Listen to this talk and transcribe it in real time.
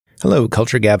Hello,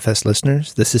 Culture Gabfest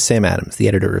listeners. This is Sam Adams, the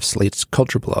editor of Slate's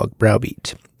culture blog,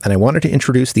 Browbeat, and I wanted to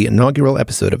introduce the inaugural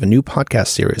episode of a new podcast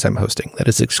series I'm hosting that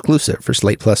is exclusive for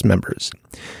Slate Plus members.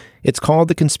 It's called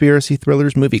the Conspiracy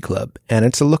Thrillers Movie Club, and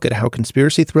it's a look at how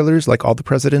conspiracy thrillers like All the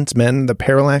President's Men, The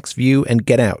Parallax View, and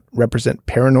Get Out represent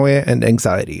paranoia and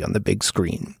anxiety on the big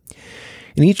screen.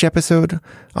 In each episode,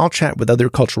 I'll chat with other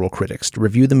cultural critics to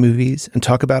review the movies and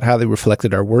talk about how they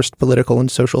reflected our worst political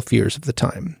and social fears of the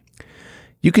time.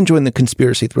 You can join the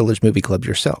Conspiracy Thrillers Movie Club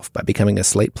yourself by becoming a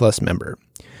Slate Plus member.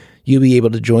 You'll be able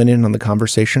to join in on the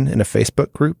conversation in a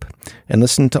Facebook group and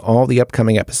listen to all the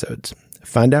upcoming episodes.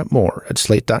 Find out more at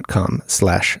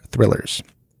slate.com/thrillers.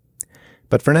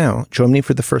 But for now, join me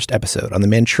for the first episode on The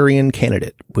Manchurian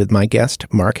Candidate with my guest,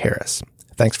 Mark Harris.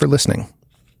 Thanks for listening.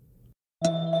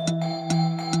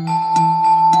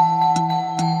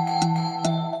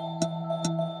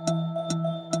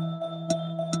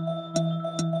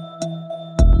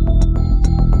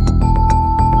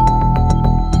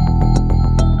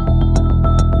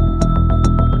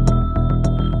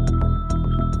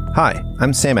 Hi,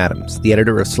 I'm Sam Adams, the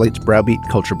editor of Slate's Browbeat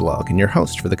culture blog and your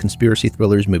host for the Conspiracy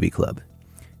Thrillers Movie Club.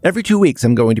 Every 2 weeks,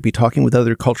 I'm going to be talking with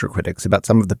other culture critics about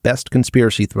some of the best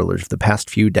conspiracy thrillers of the past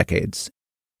few decades.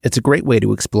 It's a great way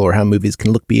to explore how movies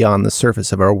can look beyond the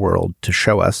surface of our world to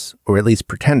show us, or at least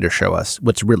pretend to show us,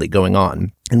 what's really going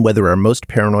on, and whether our most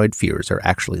paranoid fears are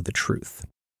actually the truth.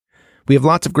 We have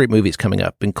lots of great movies coming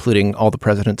up, including All the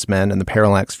President's Men and The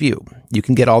Parallax View. You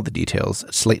can get all the details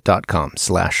at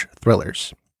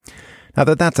slate.com/thrillers. Now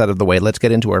that that's out of the way, let's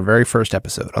get into our very first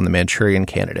episode on The Manchurian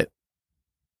Candidate.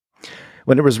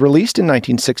 When it was released in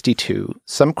 1962,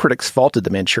 some critics faulted The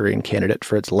Manchurian Candidate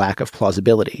for its lack of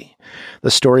plausibility.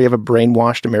 The story of a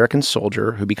brainwashed American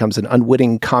soldier who becomes an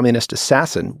unwitting communist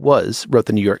assassin was, wrote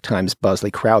the New York Times'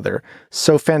 Bosley Crowther,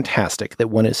 so fantastic that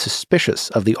one is suspicious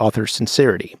of the author's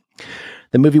sincerity.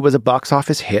 The movie was a box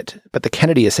office hit, but the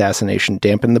Kennedy assassination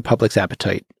dampened the public's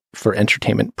appetite for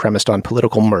entertainment premised on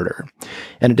political murder,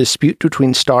 and a dispute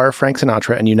between star Frank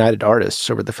Sinatra and United Artists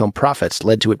over the film profits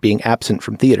led to it being absent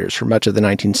from theaters for much of the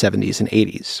 1970s and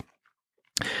 80s.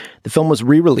 The film was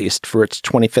re-released for its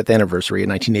 25th anniversary in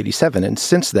 1987, and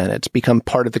since then it's become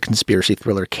part of the conspiracy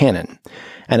thriller canon,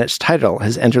 and its title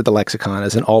has entered the lexicon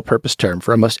as an all-purpose term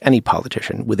for almost any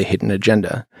politician with a hidden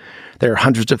agenda. There are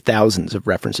hundreds of thousands of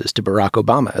references to Barack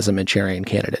Obama as a Manchurian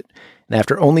candidate, and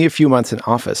after only a few months in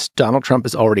office, Donald Trump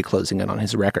is already closing in on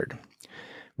his record.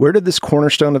 Where did this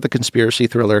cornerstone of the conspiracy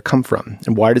thriller come from,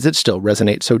 and why does it still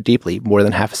resonate so deeply more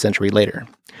than half a century later?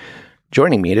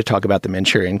 Joining me to talk about The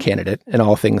Manchurian Candidate and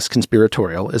all things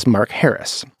conspiratorial is Mark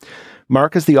Harris.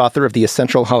 Mark is the author of the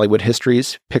Essential Hollywood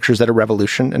Histories, Pictures at a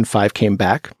Revolution, and Five Came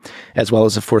Back, as well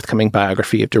as a forthcoming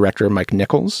biography of director Mike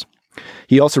Nichols.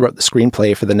 He also wrote the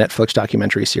screenplay for the Netflix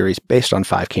documentary series based on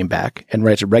Five Came Back and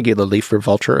writes regularly for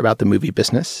Vulture about the movie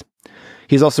business.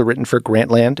 He's also written for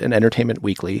Grantland and Entertainment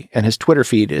Weekly, and his Twitter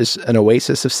feed is an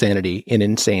oasis of sanity in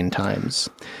insane times.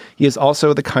 He is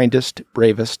also the kindest,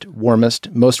 bravest, warmest,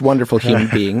 most wonderful human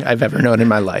being I've ever known in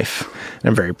my life. And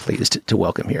I'm very pleased to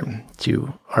welcome him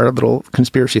to our little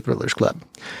Conspiracy Thrillers Club.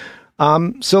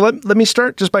 So let me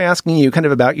start just by asking you kind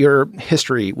of about your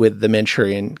history with The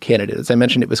Manchurian Candidate. As I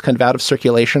mentioned, it was kind of out of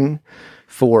circulation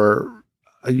for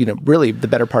really the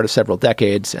better part of several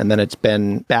decades, and then it's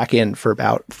been back in for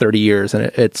about 30 years, and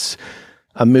it's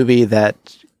a movie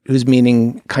whose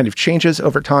meaning kind of changes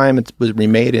over time. It was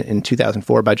remade in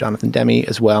 2004 by Jonathan Demme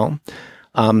as well.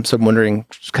 So I'm wondering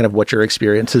just kind of what your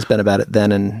experience has been about it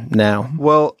then and now.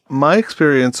 Well, my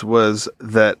experience was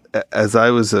that as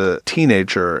I was a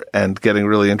teenager and getting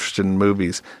really interested in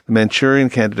movies, The Manchurian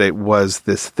Candidate was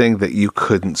this thing that you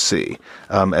couldn't see.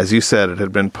 As you said, it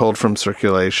had been pulled from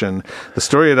circulation. The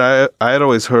story that I had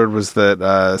always heard was that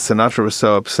Sinatra was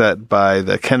so upset by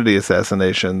the Kennedy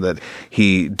assassination that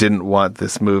he didn't want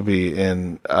this movie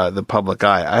in the public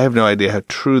eye. I have no idea how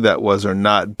true that was or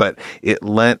not, but it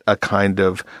lent a kind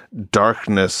of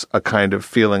darkness, a kind of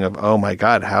feeling of, oh my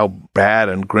God, how bad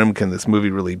and grim can this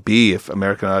movie really be if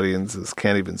American audiences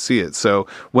can't even see it? So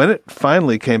when it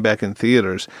finally came back in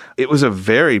theaters, it was a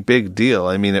very big deal.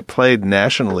 I mean, it played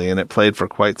nationally and it played for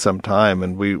quite some time,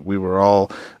 and we were all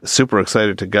super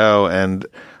excited to go. And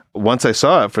once I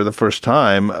saw it for the first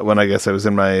time, when I guess I was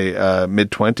in my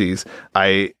mid-20s,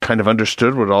 I kind of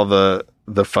understood what all the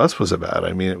fuss was about.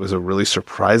 I mean, it was a really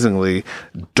surprisingly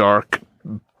dark,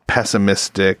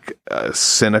 pessimistic,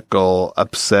 cynical,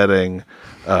 upsetting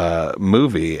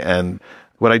movie. And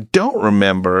what I don't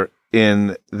remember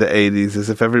in the 80s is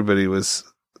if everybody was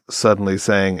suddenly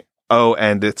saying, oh,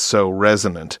 and it's so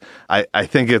resonant. I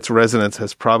think its resonance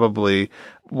has probably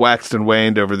waxed and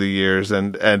waned over the years,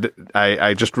 and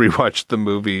I just rewatched the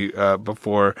movie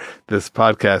before this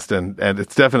podcast, and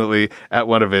it's definitely at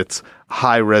one of its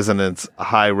high resonance,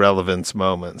 high relevance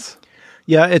moments.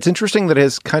 Yeah, it's interesting that it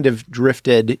has kind of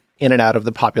drifted in and out of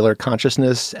the popular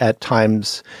consciousness at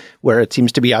times where it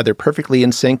seems to be either perfectly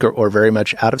in sync or very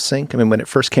much out of sync. I mean, when it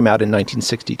first came out in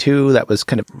 1962, that was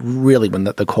kind of really when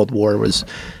the Cold War was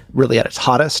really at its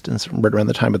hottest, and right around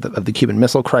the time of the Cuban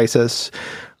Missile Crisis.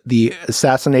 The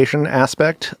assassination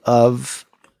aspect of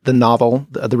the novel,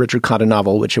 the Richard Condon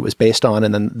novel, which it was based on,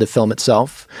 and then the film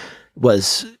itself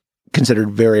was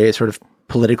considered very sort of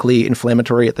politically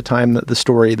inflammatory at the time. The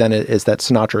story then is that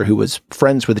Sinatra, who was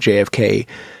friends with JFK,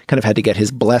 kind of had to get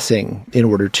his blessing in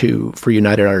order for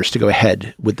United Artists to go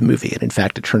ahead with the movie. And in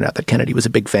fact, it turned out that Kennedy was a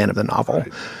big fan of the novel.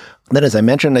 Right. Then, as I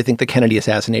mentioned, I think the Kennedy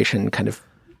assassination kind of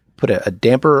put a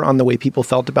damper on the way people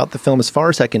felt about the film. As far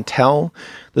as I can tell,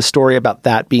 the story about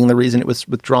that being the reason it was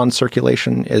withdrawn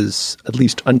circulation is at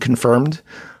least unconfirmed.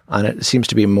 And it seems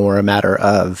to be more a matter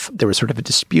of there was sort of a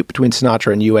dispute between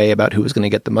Sinatra and UA about who was going to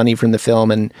get the money from the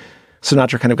film. And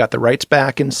Sinatra kind of got the rights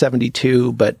back in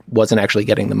 1972, but wasn't actually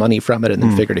getting the money from it. And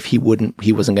then figured if he wasn't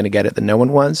going to get it, then no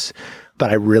one was. But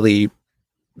I really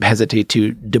hesitate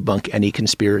to debunk any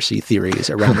conspiracy theories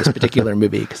around this particular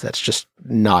movie, because that's just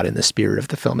not in the spirit of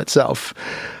the film itself.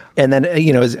 And then,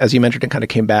 as you mentioned, it kind of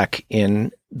came back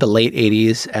in the late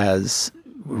 80s as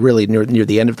really near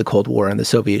the end of the Cold War in the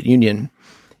Soviet Union.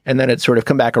 And then it's sort of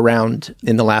come back around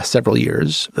in the last several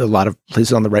years. A lot of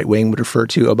places on the right wing would refer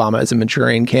to Obama as a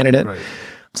Manchurian candidate. Right.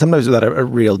 Sometimes without a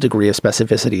real degree of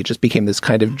specificity. It just became this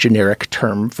kind of generic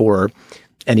term for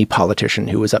any politician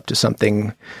who was up to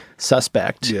something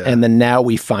suspect. Yeah. And then now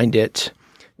we find it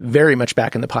very much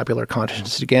back in the popular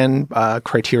consciousness again.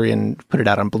 Criterion put it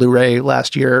out on Blu-ray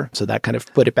last year, so that kind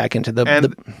of put it back into the...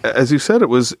 And as you said, it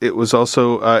was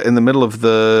also in the middle of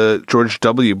the George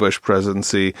W. Bush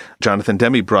presidency. Jonathan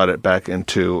Demme brought it back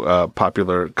into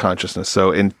popular consciousness.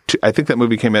 So I think that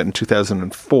movie came out in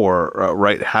 2004,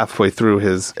 right halfway through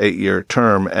his 8-year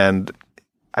term. And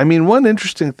I mean, one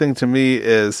interesting thing to me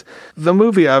is the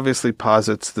movie obviously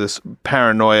posits this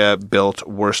paranoia-built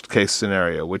worst-case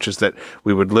scenario, which is that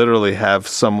we would literally have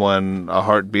someone a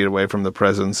heartbeat away from the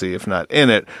presidency, if not in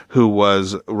it, who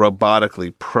was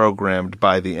robotically programmed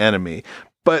by the enemy.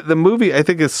 But the movie, I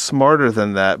think, is smarter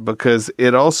than that, because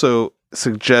it also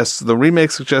suggests, the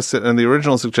remake suggests it and the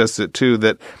original suggests it too,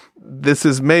 that this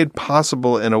is made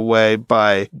possible in a way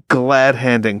by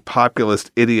glad-handing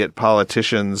populist idiot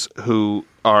politicians who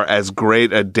are as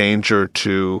great a danger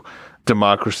to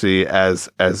democracy as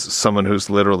someone who's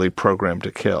literally programmed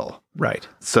to kill. Right.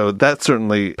 So that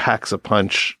certainly packs a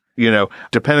punch.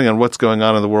 Depending on what's going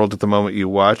on in the world at the moment you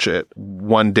watch it,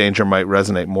 one danger might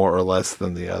resonate more or less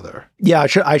than the other. Yeah,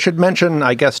 I should mention,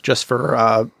 I guess, just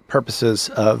for purposes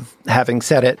of having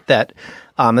said it, that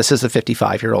this is a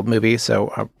 55-year-old movie,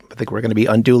 so I think we're going to be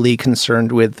unduly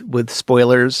concerned with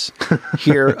spoilers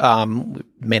here. We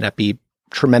may not be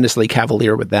tremendously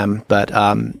cavalier with them, but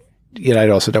I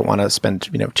also don't want to spend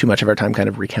too much of our time kind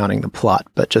of recounting the plot.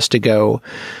 But just to go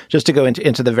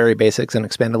into the very basics and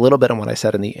expand a little bit on what I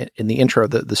said in the intro,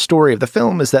 the story of the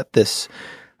film is that this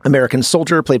American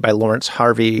soldier played by Lawrence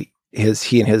Harvey,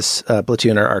 he and his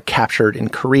platoon are captured in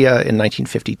Korea in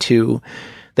 1952.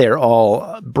 They are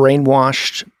all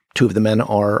brainwashed. 2 of the men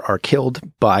are killed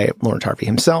by Lawrence Harvey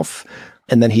himself.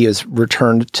 And then he is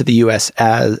returned to the U.S.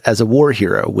 as a war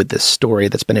hero with this story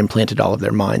that's been implanted all of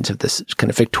their minds of this kind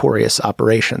of victorious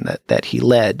operation that he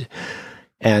led.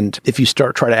 And if you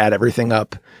try to add everything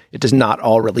up, it does not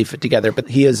all really fit together. But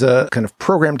he is a kind of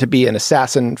programmed to be an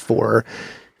assassin for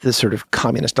this sort of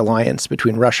communist alliance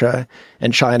between Russia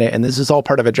and China. And this is all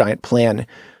part of a giant plan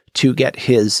to get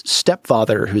his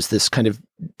stepfather, who's this kind of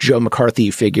Joe McCarthy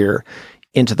figure,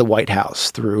 into the White House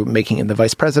through making him the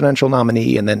vice presidential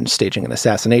nominee and then staging an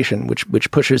assassination,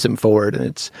 which pushes him forward. And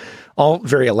it's all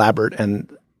very elaborate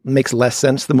and makes less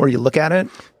sense the more you look at it.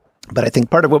 But I think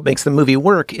part of what makes the movie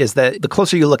work is that the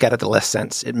closer you look at it, the less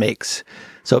sense it makes.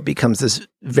 So it becomes this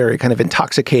very kind of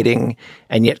intoxicating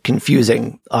and yet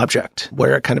confusing object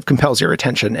where it kind of compels your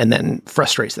attention and then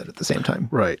frustrates it at the same time.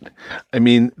 Right. I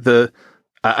mean,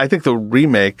 I think the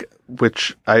remake,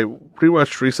 which I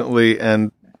rewatched recently,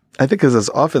 and I think as is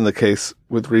often the case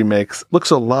with remakes, looks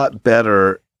a lot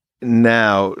better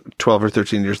now, 12 or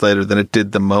 13 years later, than it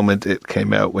did the moment it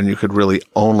came out, when you could really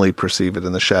only perceive it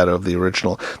in the shadow of the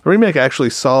original. The remake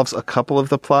actually solves a couple of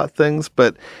the plot things,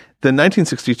 but The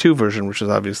 1962 version, which is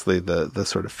obviously the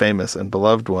sort of famous and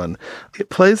beloved one, it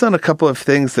plays on a couple of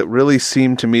things that really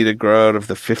seem to me to grow out of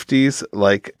the 50s.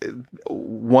 Like,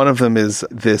 one of them is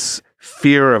this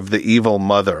fear of the evil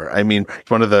mother. I mean,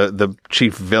 one of the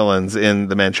chief villains in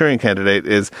The Manchurian Candidate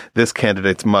is this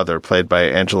candidate's mother, played by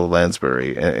Angela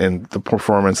Lansbury, in the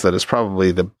performance that is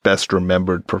probably the best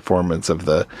remembered performance of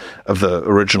the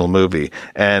original movie.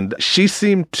 And she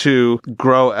seemed to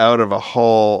grow out of a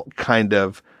whole kind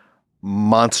of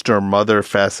monster mother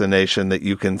fascination that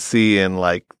you can see in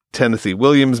like Tennessee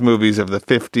Williams movies of the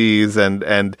 50s,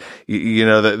 and you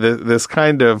know, this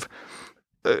kind of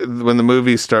when the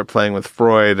movies start playing with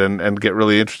Freud and get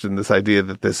really interested in this idea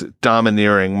that this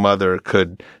domineering mother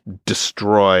could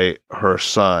destroy her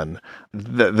son,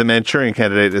 the Manchurian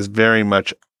Candidate is very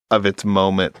much of its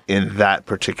moment in that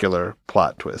particular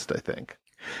plot twist, I think.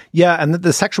 Yeah, and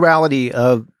the sexuality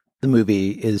of the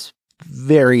movie is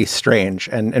very strange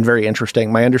and very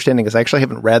interesting. My understanding is I actually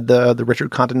haven't read the Richard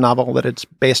Condon novel that it's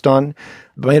based on,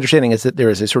 but my understanding is that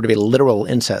there is a sort of a literal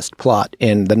incest plot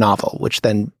in the novel, which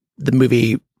then the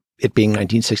movie, it being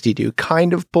 1962,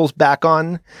 kind of pulls back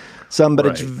on some, but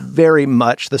It's very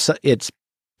much it's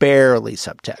barely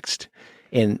subtext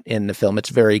in the film. It's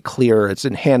very clear. It's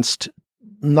enhanced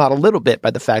not a little bit by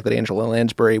the fact that Angela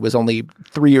Lansbury was only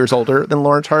 3 years older than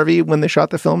Lawrence Harvey when they shot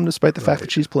the film, despite the fact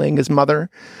that she's playing his mother.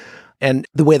 And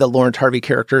the way the Lawrence Harvey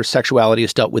character's sexuality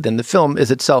is dealt with in the film is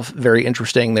itself very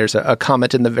interesting. There's a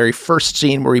comment in the very first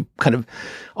scene where he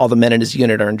all the men in his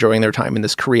unit are enjoying their time in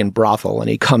this Korean brothel, and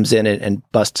he comes in and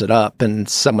busts it up, and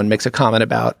someone makes a comment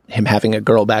about him having a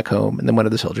girl back home. And then one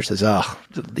of the soldiers says, oh,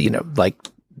 you know, like,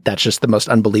 that's just the most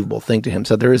unbelievable thing to him.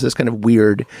 So there is this kind of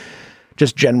weird,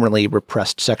 just generally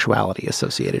repressed sexuality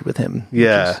associated with him.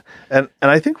 Yeah. And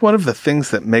I think one of the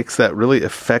things that makes that really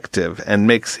effective and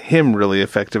makes him really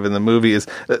effective in the movie is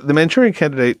the Manchurian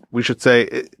Candidate, we should say,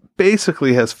 it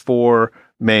basically has four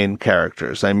main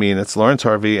characters. I mean, it's Lawrence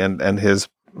Harvey and his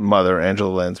mother, Angela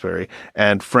Lansbury,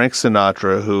 and Frank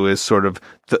Sinatra, who is sort of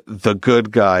the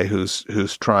good guy who's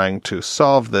trying to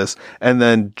solve this, and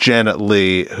then Janet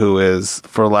Leigh, who is,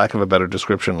 for lack of a better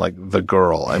description, like the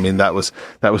girl. I mean, that was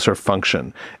her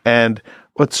function. And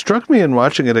what struck me in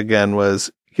watching it again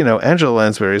was, you know, Angela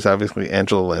Lansbury is obviously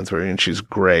Angela Lansbury, and she's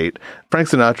great. Frank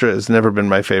Sinatra has never been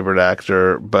my favorite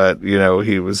actor, but, you know,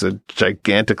 he was a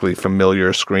gigantically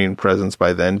familiar screen presence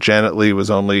by then. Janet Leigh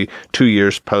was only 2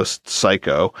 years post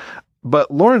Psycho. But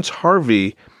Lawrence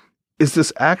Harvey is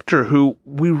this actor who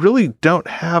we really don't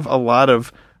have a lot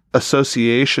of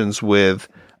associations with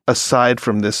aside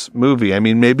from this movie. I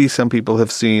mean, maybe some people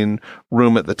have seen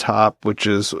Room at the Top, which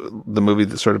is the movie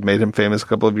that sort of made him famous a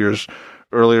couple of years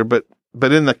earlier, but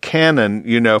in the canon,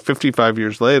 you know, 55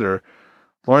 years later,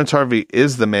 Lawrence Harvey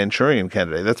is the Manchurian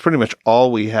Candidate. That's pretty much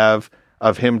all we have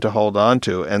of him to hold on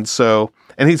to. And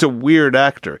he's a weird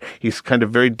actor. He's kind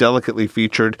of very delicately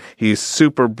featured. He's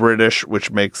super British,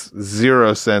 which makes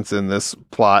zero sense in this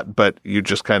plot, but you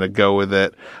just kind of go with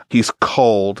it. He's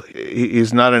cold.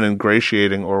 He's not an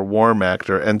ingratiating or warm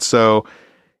actor. And so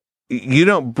you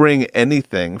don't bring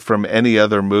anything from any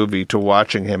other movie to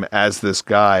watching him as this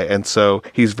guy. And so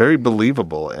he's very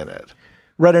believable in it.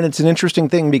 Right. And it's an interesting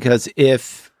thing because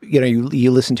if, you know,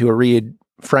 you listen to a read,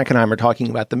 Frankenheimer talking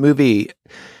about the movie,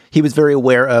 he was very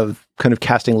aware of kind of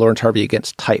casting Lawrence Harvey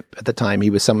against type at the time. He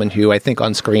was someone who I think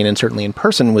on screen and certainly in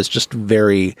person was just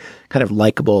very kind of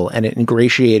likable and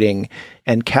ingratiating,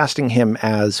 and casting him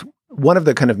as one of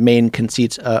the kind of main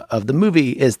conceits of the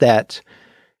movie is that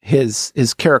his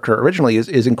character originally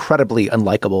is incredibly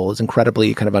unlikable, is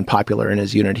incredibly kind of unpopular in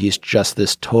his unit. He's just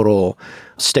this total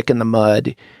stick in the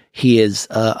mud. He is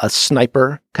a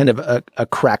sniper, kind of a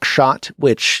crack shot,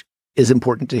 which is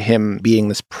important to him being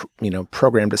this,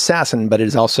 programmed assassin, but it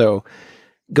is also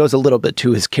goes a little bit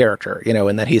to his character,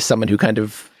 in that he's someone who kind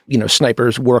of,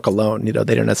 snipers work alone. They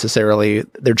don't necessarily,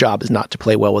 their job is not to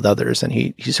play well with others. And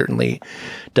he certainly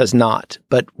does not.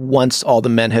 But once all the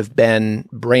men have been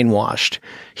brainwashed,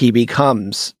 he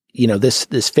becomes,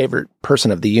 this favorite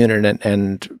person of the unit,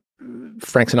 and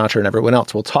Frank Sinatra and everyone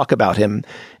else will talk about him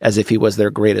as if he was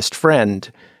their greatest friend,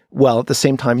 while at the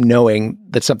same time knowing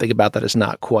that something about that is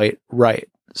not quite right.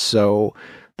 So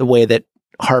the way that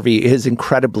Harvey is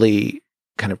incredibly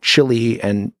kind of chilly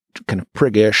and kind of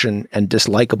priggish and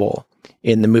dislikable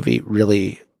in the movie,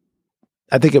 really,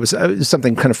 I think it was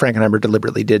something kind of Frankenheimer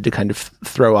deliberately did to kind of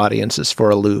throw audiences for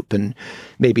a loop, and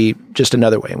maybe just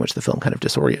another way in which the film kind of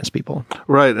disorients people.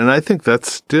 Right. And I think that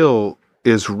still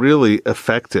is really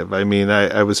effective. I mean,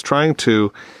 I was trying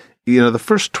to, the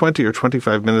first 20 or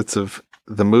 25 minutes of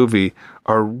the movie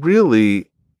are really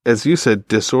as you said,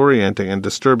 disorienting and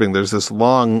disturbing. There's this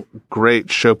long, great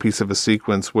showpiece of a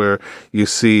sequence where you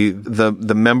see the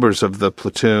members of the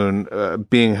platoon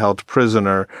being held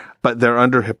prisoner, but they're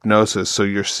under hypnosis. So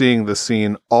you're seeing the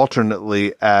scene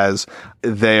alternately as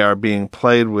they are being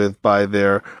played with by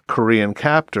their Korean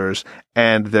captors,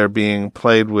 and they're being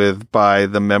played with by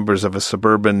the members of a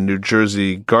suburban New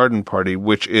Jersey garden party,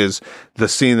 which is the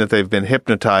scene that they've been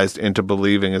hypnotized into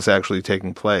believing is actually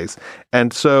taking place.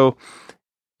 And so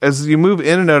as you move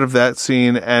in and out of that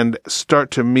scene and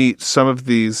start to meet some of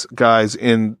these guys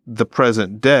in the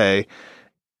present day,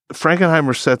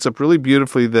 Frankenheimer sets up really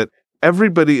beautifully that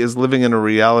everybody is living in a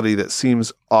reality that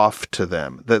seems off to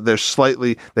them, that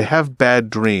they have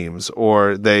bad dreams,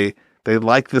 or they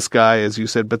like this guy, as you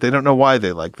said, but they don't know why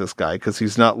they like this guy because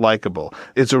he's not likable.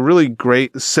 It's a really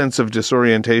great sense of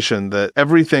disorientation that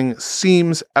everything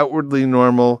seems outwardly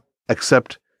normal,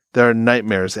 except there are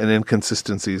nightmares and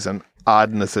inconsistencies and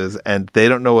oddnesses, and they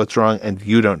don't know what's wrong, and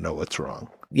you don't know what's wrong.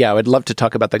 Yeah, I would love to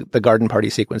talk about the garden party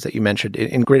sequence that you mentioned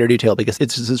in greater detail, because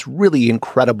it's this really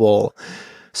incredible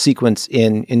sequence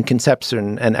in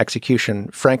conception and execution.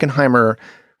 Frankenheimer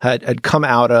had come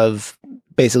out of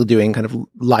basically doing kind of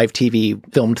live TV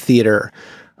filmed theater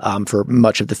for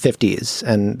much of the 50s,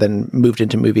 and then moved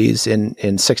into movies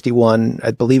in 61. I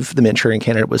believe The Manchurian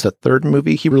Candidate was the third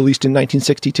movie he released in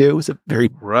 1962. It was a very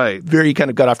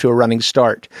kind of got off to a running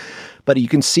start. But you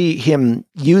can see him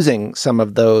using some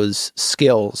of those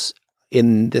skills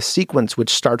in this sequence, which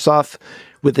starts off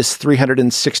with this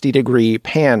 360-degree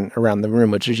pan around the room,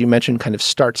 which, as you mentioned, kind of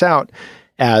starts out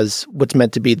as what's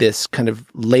meant to be this kind of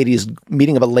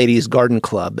meeting of a ladies' garden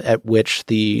club at which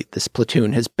this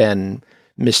platoon has been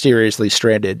mysteriously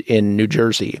stranded in New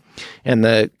Jersey. And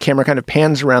the camera kind of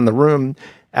pans around the room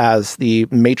as the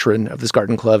matron of this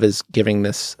garden club is giving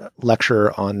this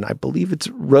lecture on, I believe it's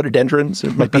rhododendrons.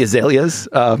 It might be azaleas.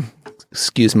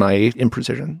 Excuse my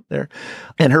imprecision there.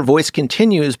 And her voice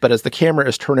continues, but as the camera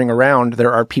is turning around,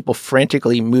 there are people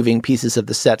frantically moving pieces of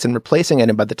the sets and replacing it.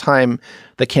 And by the time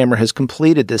the camera has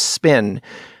completed this spin,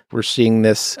 we're seeing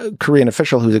this Korean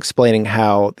official who's explaining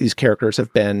how these characters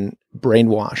have been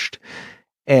brainwashed.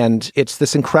 And it's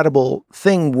this incredible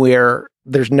thing where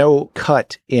there's no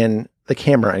cut in the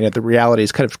camera, and yet the reality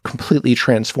is kind of completely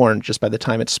transformed just by the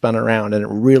time it's spun around, and it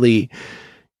really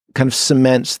kind of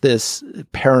cements this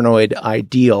paranoid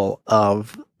ideal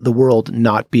of the world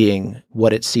not being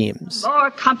what it seems.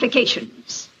 More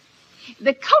complications.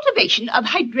 The cultivation of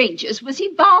hydrangeas was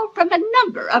evolved from a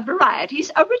number of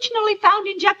varieties originally found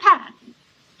in Japan,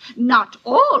 not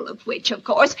all of which, of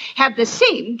course, have the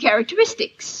same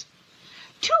characteristics.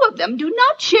 Two of them do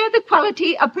not share the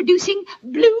quality of producing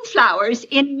blue flowers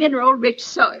in mineral-rich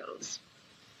soils.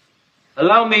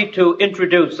 Allow me to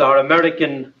introduce our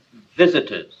American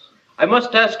visitors. I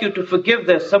must ask you to forgive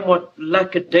their somewhat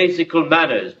lackadaisical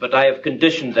manners, but I have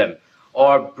conditioned them,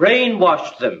 or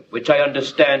brainwashed them, which I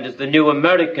understand is the new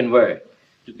American word,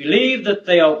 to believe that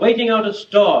they are waiting out a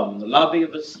storm in the lobby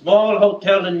of a small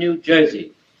hotel in New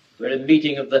Jersey, where a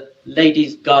meeting of the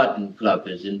Ladies' Garden Club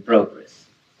is in progress.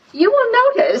 You will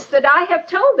notice that I have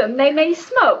told them they may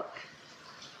smoke.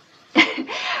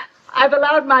 I've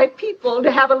allowed my people to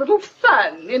have a little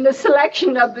fun in the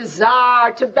selection of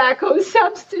bizarre tobacco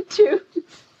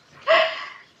substitutes.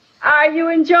 Are you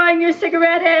enjoying your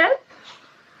cigarette, Ed?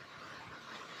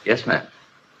 Yes, ma'am.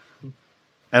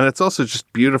 And it's also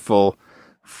just beautiful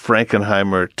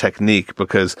Frankenheimer technique,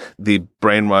 because the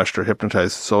brainwashed or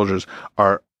hypnotized soldiers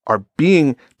are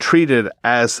being treated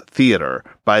as theater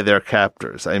by their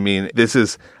captors. I mean, this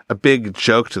is a big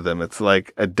joke to them. It's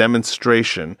like a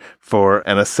demonstration for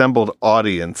an assembled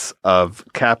audience of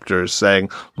captors saying,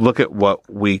 look at what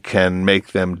we can make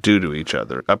them do to each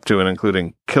other, up to and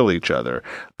including kill each other.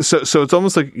 So it's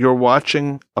almost like you're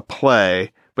watching a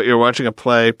play, but you're watching a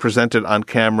play presented on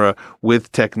camera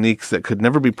with techniques that could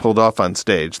never be pulled off on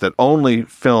stage, that only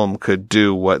film could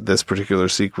do what this particular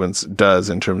sequence does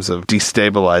in terms of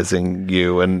destabilizing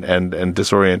you and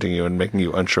disorienting you and making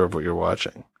you unsure of what you're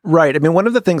watching. Right. I mean, one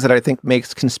of the things that I think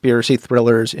makes conspiracy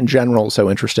thrillers in general so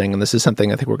interesting, and this is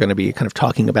something I think we're going to be kind of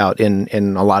talking about in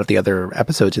a lot of the other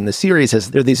episodes in the series,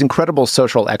 is there are these incredible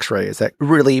social x-rays that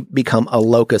really become a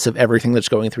locus of everything that's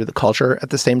going through the culture. At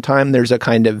the same time, there's a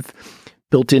kind of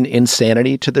built-in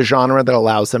insanity to the genre that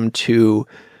allows them to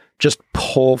just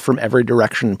pull from every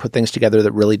direction and put things together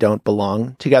that really don't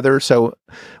belong together. So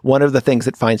one of the things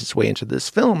that finds its way into this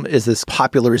film is this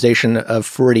popularization of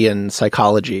Freudian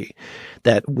psychology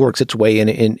that works its way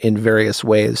in various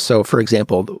ways. So, for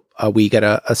example, we get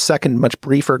a second, much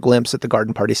briefer glimpse at the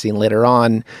garden party scene later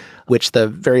on, which the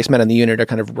various men in the unit are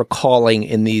kind of recalling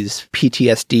in these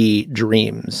PTSD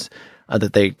dreams.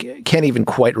 that they can't even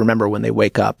quite remember when they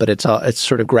wake up, but it's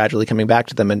sort of gradually coming back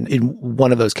to them. And in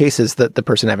one of those cases, the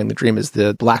person having the dream is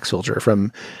the black soldier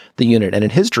from the unit. And in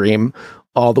his dream,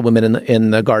 all the women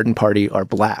in the garden party are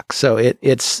black. So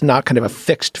it's not kind of a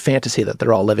fixed fantasy that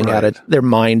they're all living out it. Their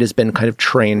mind has been kind of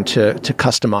trained to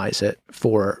customize it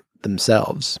for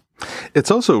themselves. It's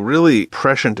also really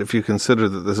prescient if you consider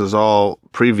that this is all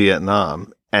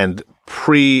pre-Vietnam and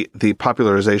pre the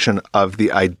popularization of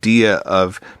the idea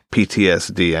of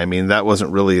PTSD. I mean, that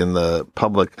wasn't really in the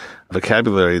public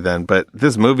vocabulary then, but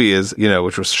this movie is,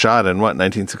 which was shot in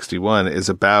 1961, is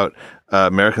about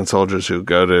American soldiers who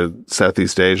go to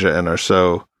Southeast Asia and are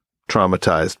so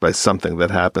traumatized by something that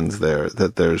happens there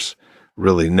that there's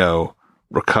really no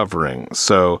recovering.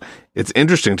 So it's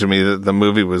interesting to me that the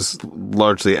movie was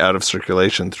largely out of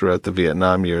circulation throughout the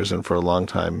Vietnam years and for a long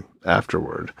time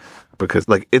afterward. Because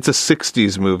it's a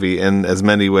 60s movie in as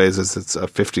many ways as it's a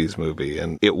 50s movie.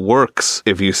 And it works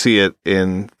if you see it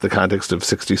in the context of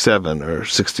 67 or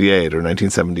 68 or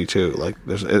 1972.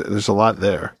 There's a lot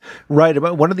there. Right.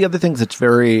 One of the other things that's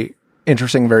very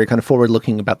interesting, very kind of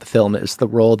forward-looking about the film is the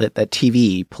role that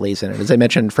TV plays in it. As I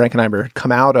mentioned, Frankenheimer had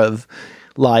come out of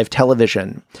live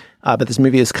television, but this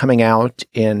movie is coming out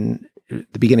in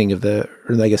the beginning of in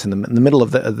the middle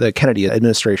of the Kennedy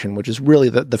administration, which is really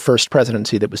the first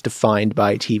presidency that was defined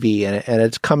by TV. And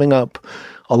it's coming up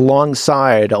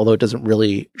alongside, although it doesn't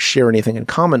really share anything in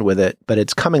common with it, but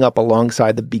it's coming up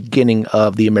alongside the beginning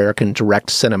of the American direct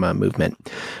cinema movement.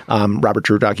 Robert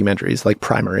Drew documentaries like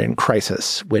Primary and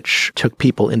Crisis, which took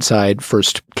people inside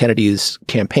first Kennedy's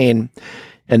campaign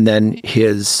and then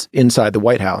his inside the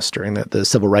White House during the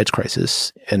civil rights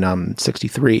crisis in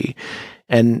 63.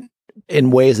 And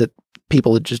in ways that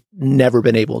people had just never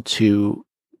been able to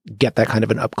get that kind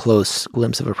of an up-close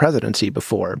glimpse of a presidency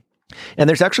before. And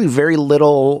there's actually very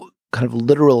little kind of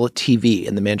literal TV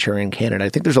in the Manchurian Candidate. I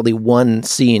think there's only one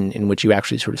scene in which you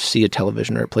actually sort of see a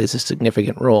television or it plays a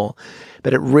significant role,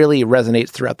 but it really resonates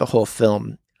throughout the whole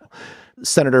film.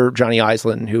 Senator Johnny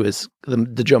Iselin, who is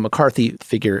the Joe McCarthy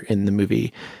figure in the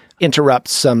movie,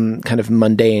 interrupts some kind of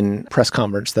mundane press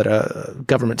conference that a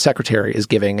government secretary is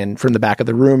giving. And from the back of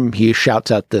the room, he shouts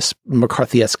out this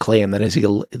McCarthy-esque claim that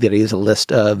he has a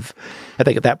list of, I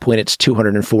think at that point, it's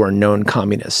 204 known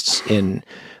communists in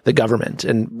the government.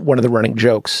 And one of the running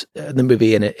jokes in the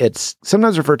movie, and it's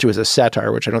sometimes referred to as a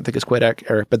satire, which I don't think is quite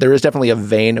accurate, but there is definitely a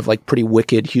vein of pretty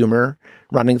wicked humor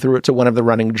running through it. So one of the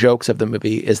running jokes of the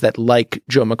movie is that, like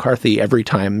Joe McCarthy, every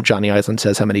time Johnny Iselin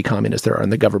says how many communists there are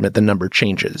in the government, the number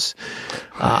changes,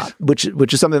 which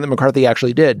is something that McCarthy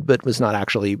actually did, but was not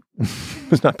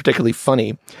particularly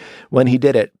funny when he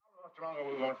did it. How much longer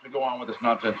are we going to go on with this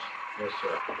nonsense? Yes,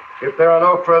 sir. If there are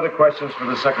no further questions for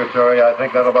the secretary, I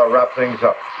think that'll about wrap things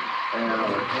up.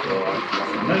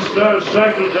 Mr.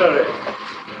 Secretary,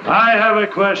 I have a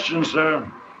question, sir.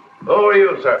 Who are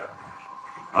you, sir?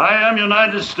 I am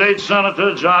United States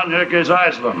Senator John Yerkes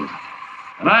Iselin,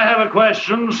 and I have a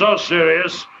question so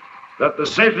serious that the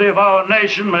safety of our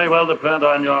nation may well depend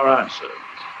on your answer.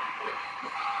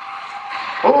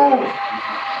 Who?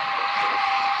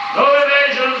 No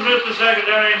evasions, Mr.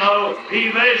 Secretary, no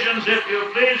evasions, if you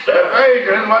please, sir.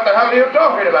 Evasion? What the hell are you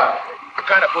talking about? What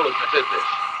kind of foolishness is this?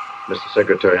 Mr.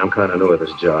 Secretary, I'm kind of new at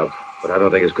this job, but I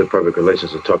don't think it's good public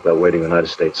relations to talk that way to a United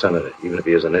States Senator, even if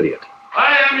he is an idiot.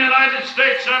 I am United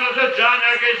States Senator John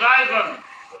Yerkes Iselin,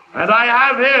 and I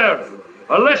have here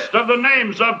a list of the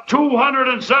names of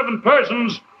 207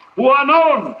 persons who are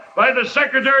known by the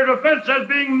Secretary of Defense as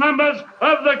being members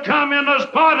of the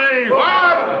Communist Party.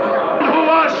 What? Who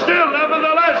are still,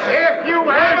 nevertheless, If you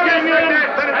working in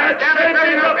and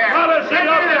shaping the policy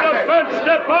of the Defense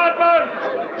Department.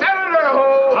 Senator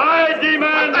who? I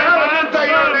demand an answer,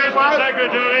 Mr.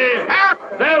 Secretary.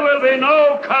 There will be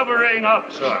no covering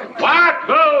up, sir. What?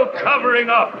 No covering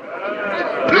up.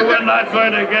 You are not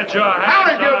going to get your hands How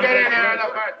did you on get this. in here in the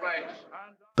first place?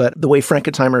 But the way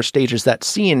Frankenheimer stages that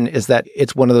scene is that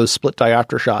it's one of those split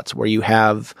diopter shots where you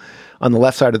have on the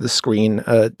left side of the screen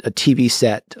a TV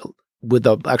set with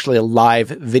actually a live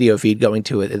video feed going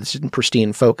to it. It's in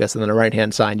pristine focus. And then on the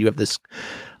right-hand side, you have this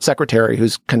secretary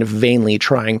who's kind of vainly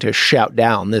trying to shout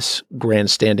down this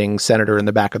grandstanding senator in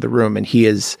the back of the room, and he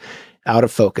is out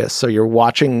of focus. So you're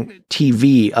watching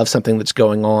TV of something that's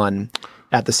going on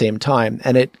at the same time.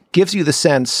 And it gives you the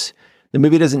sense, the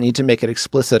movie doesn't need to make it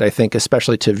explicit, I think,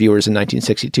 especially to viewers in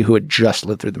 1962 who had just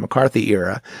lived through the McCarthy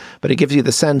era, but it gives you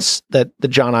the sense that the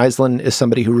John Iselin is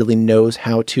somebody who really knows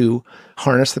how to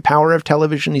harness the power of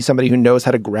television. He's somebody who knows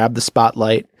how to grab the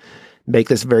spotlight make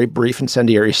this very brief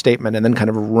incendiary statement and then kind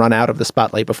of run out of the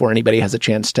spotlight before anybody has a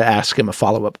chance to ask him a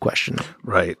follow-up question.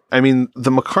 Right. I mean,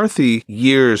 the McCarthy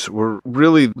years were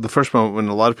really the first moment when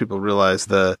a lot of people realized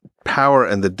the power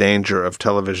and the danger of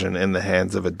television in the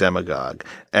hands of a demagogue.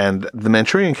 And The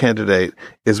Manchurian Candidate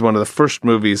is one of the first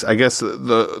movies, I guess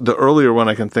the earlier one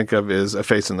I can think of is A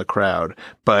Face in the Crowd,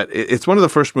 but it's one of the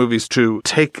first movies to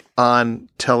take on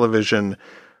television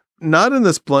not in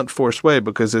this blunt force way,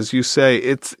 because as you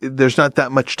say, there's not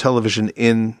that much television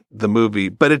in the movie,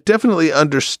 but it definitely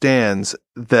understands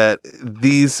that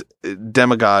these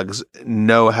demagogues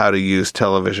know how to use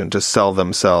television to sell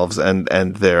themselves and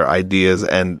their ideas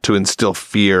and to instill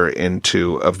fear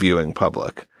into a viewing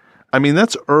public. I mean,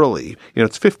 that's early.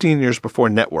 It's 15 years before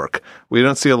network. We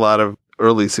don't see a lot of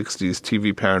early 60s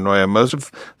TV paranoia. Most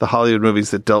of the Hollywood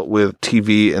movies that dealt with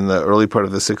TV in the early part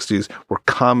of the 60s were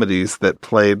comedies that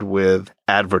played with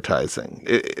advertising.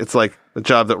 It's like the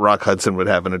job that Rock Hudson would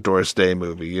have in a Doris Day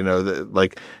movie.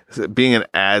 Like being an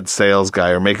ad sales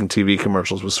guy or making TV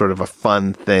commercials was sort of a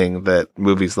fun thing that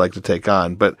movies like to take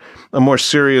on. But a more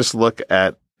serious look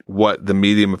at what the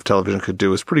medium of television could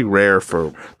do is pretty rare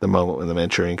for the moment when The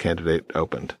Manchurian Candidate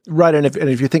opened. Right, and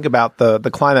if you think about the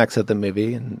climax of the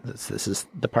movie, and this is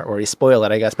the part where we spoil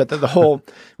it, I guess, but the whole,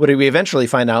 what we eventually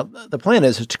find out, the plan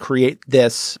is to create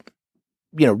this,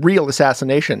 real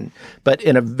assassination, but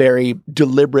in a very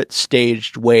deliberate,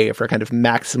 staged way for kind of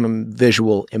maximum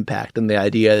visual impact. And the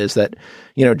idea is that,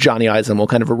 Johnny Eisen will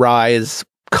kind of arise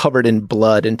covered in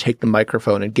blood and take the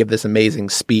microphone and give this amazing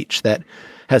speech that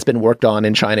has been worked on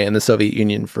in China and the Soviet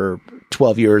Union for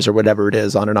 12 years or whatever it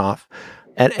is, on and off.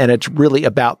 And it's really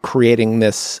about creating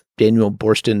this Daniel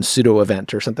Boorstin pseudo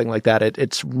event or something like that.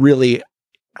 It's really,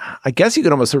 I guess you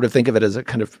could almost sort of think of it as a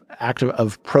kind of act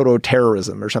of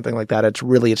proto-terrorism or something like that.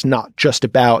 It's not just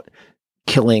about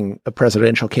killing a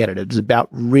presidential candidate. It's about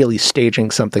really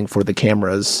staging something for the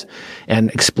cameras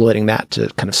and exploiting that to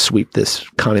kind of sweep this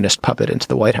communist puppet into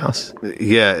the White House.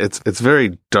 Yeah, it's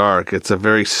very dark. It's a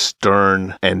very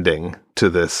stern ending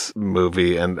to this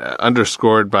movie, and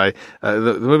underscored by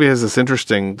the movie has this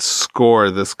interesting score,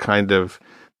 this kind of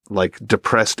like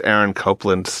depressed Aaron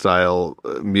Copland style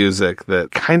music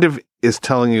that kind of is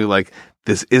telling you like,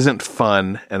 this isn't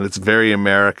fun, and it's very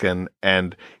American,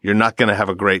 and you're not going to have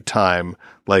a great time.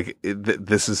 Like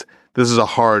this is a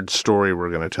hard story we're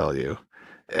going to tell you,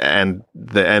 and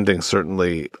the ending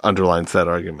certainly underlines that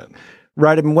argument.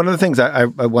 Right. I mean, one of the things I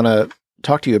want to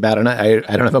talk to you about, and I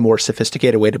don't have a more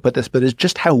sophisticated way to put this, but is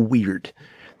just how weird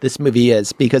this movie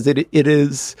is, because it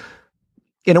is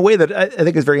in a way that I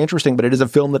think is very interesting, but it is a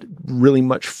film that really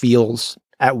much feels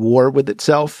at war with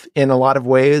itself in a lot of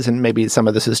ways. And maybe some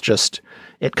of this is just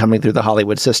it coming through the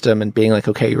Hollywood system and being like,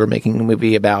 okay, you were making a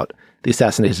movie about the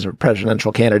assassination of a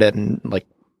presidential candidate and like,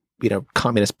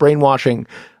 communist brainwashing.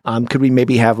 Could we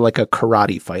maybe have like a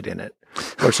karate fight in it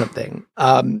or something?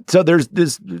 So there's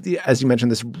this, as you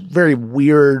mentioned, this very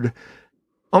weird,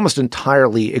 almost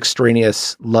entirely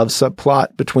extraneous love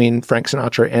subplot between Frank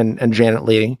Sinatra and Janet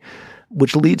Leigh,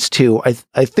 which leads to,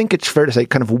 I think it's fair to say,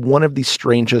 kind of one of the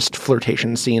strangest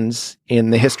flirtation scenes in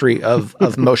the history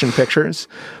of motion pictures.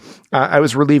 I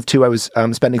was relieved too. I was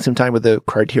spending some time with the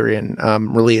Criterion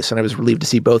release, and I was relieved to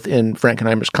see both in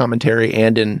Frankenheimer's commentary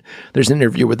and there's an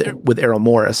interview with Errol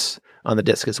Morris on the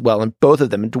disc as well. And both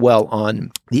of them dwell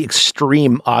on the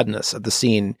extreme oddness of the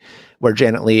scene where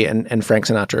Janet Leigh and Frank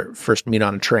Sinatra first meet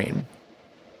on a train.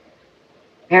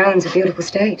 Maryland's a beautiful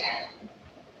state.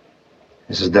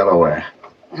 This is Delaware.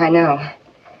 I know.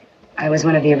 I was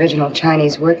one of the original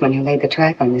Chinese workmen who laid the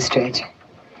track on this stretch.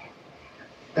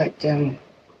 But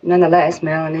nonetheless,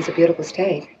 Maryland is a beautiful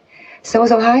state. So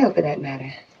is Ohio, for that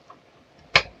matter.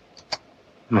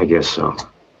 I guess so.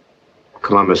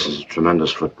 Columbus is a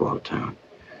tremendous football town.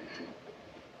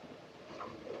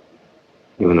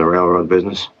 You in the railroad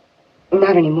business?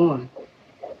 Not anymore.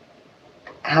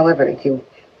 However, if you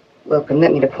will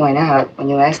permit me to point out, when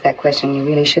you ask that question, you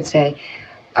really should say,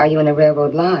 are you in the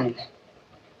railroad line?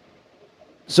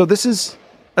 So this is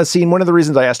a scene. One of the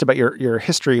reasons I asked about your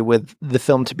history with the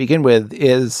film to begin with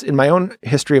is, in my own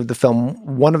history of the film,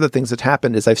 one of the things that's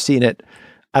happened is I've seen it,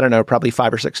 I don't know, probably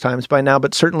 5 or 6 times by now,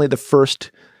 but certainly the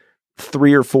first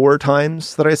 3 or 4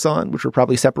 times that I saw it, which were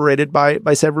probably separated by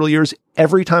several years,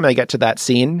 every time I get to that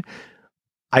scene,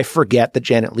 I forget that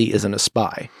Janet Leigh isn't a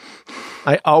spy.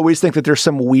 I always think that there's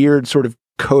some weird sort of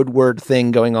code word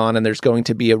thing going on and there's going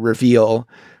to be a reveal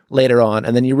later on.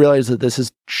 And then you realize that this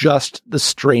is just the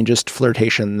strangest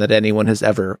flirtation that anyone has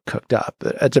ever cooked up.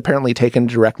 It's apparently taken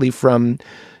directly from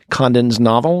Condon's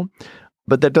novel,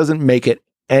 but that doesn't make it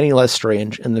any less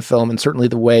strange in the film. And certainly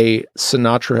the way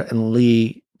Sinatra and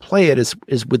Leigh play it is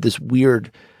with this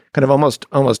weird kind of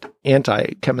almost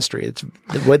anti-chemistry. It's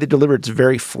the way they deliver it's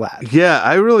very flat. Yeah,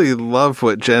 I really love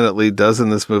what Janet Leigh does in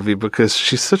this movie because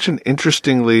she's such an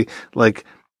interestingly, like,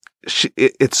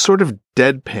 it's sort of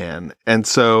deadpan. And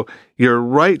so you're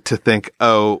right to think,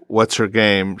 oh, what's her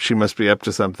game? She must be up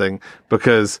to something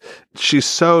because she's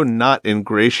so not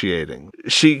ingratiating.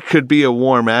 She could be a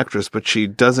warm actress, but she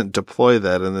doesn't deploy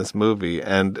that in this movie.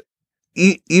 And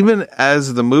even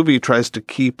as the movie tries to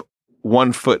keep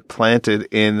one foot planted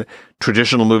in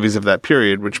traditional movies of that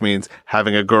period, which means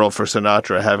having a girl for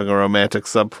Sinatra, having a romantic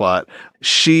subplot,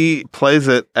 she plays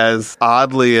it as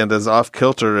oddly and as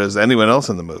off-kilter as anyone else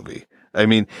in the movie. I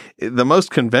mean, the most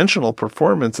conventional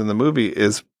performance in the movie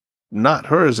is not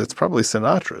hers. It's probably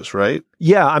Sinatra's, right?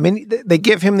 Yeah. I mean, they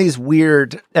give him these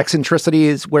weird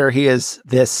eccentricities where he is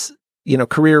this,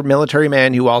 career military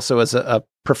man who also has a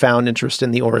profound interest in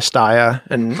the Oresteia.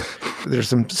 And there's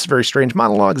some very strange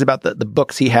monologues about the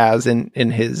books he has in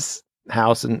his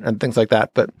house and things like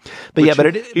that. But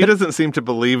he doesn't seem to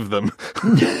believe them.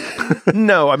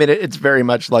 No, I mean, it's very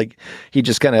much like he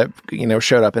just kind of,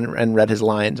 showed up and read his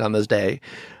lines on this day.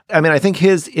 I mean, I think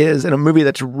his is in a movie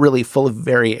that's really full of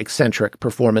very eccentric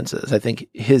performances. I think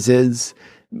his is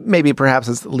maybe perhaps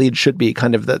as the lead should be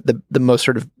kind of the most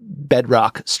sort of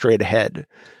bedrock straight ahead.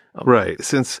 Right.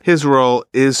 Since his role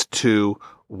is to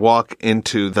walk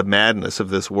into the madness of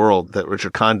this world that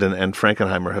Richard Condon and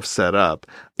Frankenheimer have set up,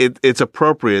 it's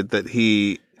appropriate that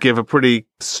he give a pretty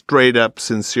straight up,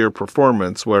 sincere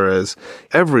performance, whereas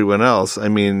everyone else, I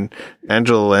mean,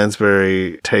 Angela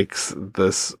Lansbury takes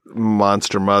this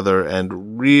monster mother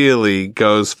and really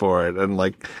goes for it and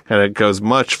like kind of goes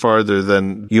much farther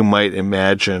than you might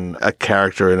imagine a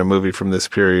character in a movie from this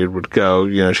period would go.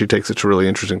 She takes it to really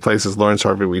interesting places. Lawrence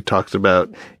Harvey, we talked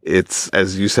about, it's,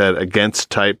 as you said,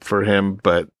 against type for him,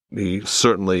 but he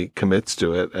certainly commits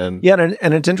to it. And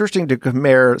it's interesting to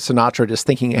compare Sinatra, just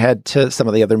thinking ahead, to some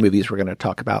of the other movies we're going to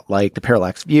talk about, like The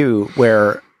Parallax View,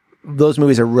 where those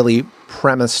movies are really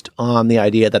premised on the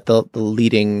idea that the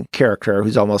leading character,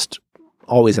 who's almost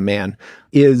always a man,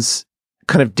 is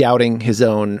kind of doubting his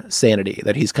own sanity,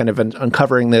 that he's kind of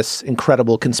uncovering this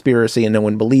incredible conspiracy and no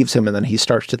one believes him. And then he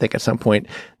starts to think at some point,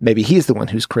 maybe he's the one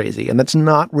who's crazy. And that's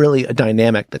not really a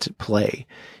dynamic that's at play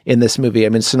in this movie. I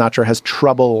mean, Sinatra has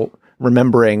trouble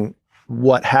remembering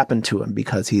what happened to him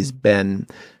because he's been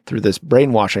through this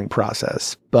brainwashing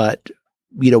process. But,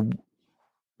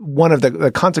 one of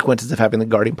the consequences of having the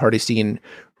garden party scene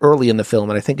early in the film,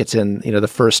 and I think it's in, the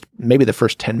first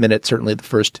 10 minutes, certainly the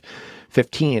first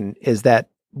 15, is that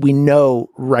we know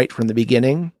right from the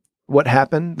beginning what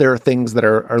happened. There are things that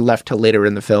are left till later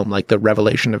in the film, like the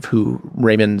revelation of who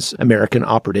Raymond's American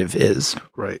operative is.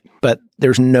 Right. But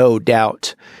there's no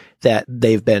doubt that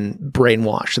they've been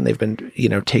brainwashed and they've been,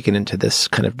 taken into this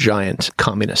kind of giant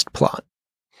communist plot.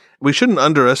 We shouldn't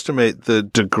underestimate the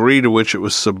degree to which it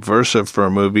was subversive for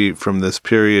a movie from this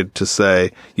period to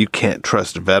say you can't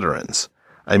trust veterans.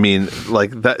 I mean,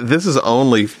 like that. This is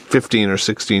only 15 or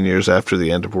 16 years after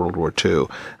the end of World War II,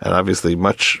 and obviously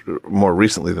much more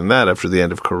recently than that after the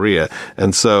end of Korea.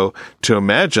 And so to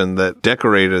imagine that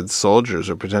decorated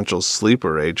soldiers or potential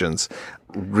sleeper agents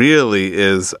really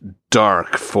is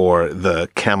dark for the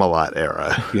Camelot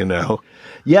era,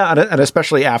 Yeah, and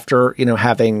especially after,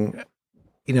 having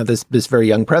this very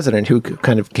young president who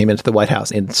kind of came into the White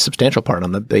House in substantial part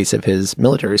on the base of his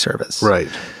military service. Right.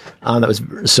 That was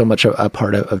so much a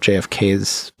part of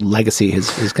JFK's legacy,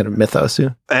 his kind of mythos. Yeah.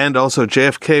 And also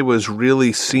JFK was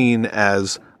really seen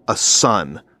as a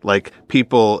son. Like,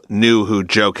 people knew who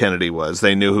Joe Kennedy was.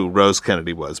 They knew who Rose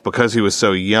Kennedy was. Because he was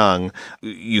so young,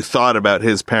 you thought about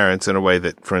his parents in a way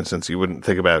that, for instance, you wouldn't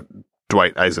think about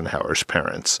Dwight Eisenhower's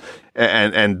parents.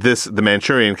 And the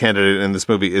Manchurian Candidate in this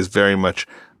movie is very much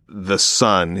the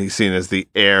son. He's seen as the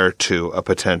heir to a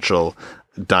potential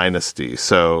dynasty.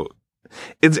 So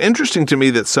it's interesting to me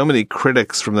that so many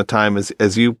critics from the time,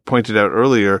 as you pointed out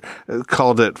earlier,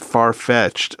 called it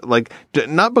far-fetched. Like,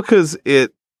 not because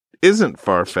it isn't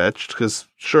far-fetched, because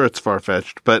sure it's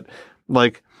far-fetched, but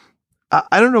like,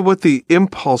 I don't know what the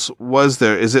impulse was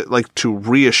there. Is it like to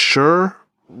reassure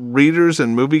readers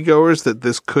and moviegoers that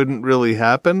this couldn't really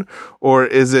happen? Or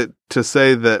is it to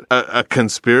say that a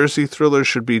conspiracy thriller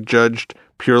should be judged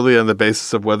purely on the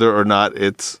basis of whether or not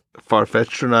it's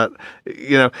far-fetched or not?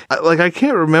 I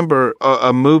can't remember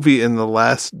a movie in the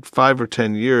last 5 or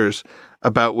 10 years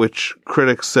about which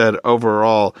critics said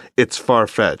overall it's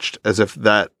far-fetched, as if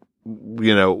that,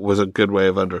 was a good way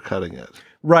of undercutting it.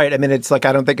 Right. I mean, it's like,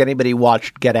 I don't think anybody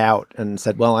watched Get Out and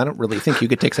said, well, I don't really think you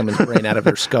could take someone's brain out of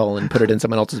their skull and put it in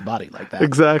someone else's body like that.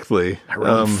 Exactly.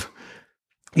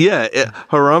 Yeah,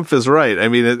 Harumph is right. I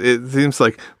mean, it seems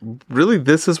like, really,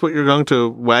 this is what you're going to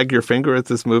wag your finger at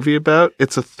this movie about?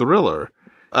 It's a thriller.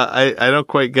 I don't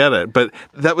quite get it, but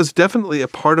that was definitely a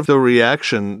part of the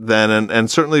reaction then,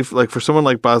 and certainly like for someone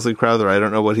like Bosley Crowther, I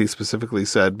don't know what he specifically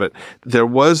said, but there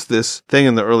was this thing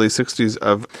in the early 60s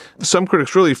of some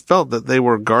critics really felt that they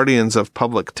were guardians of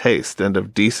public taste and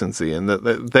of decency, and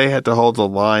that they had to hold a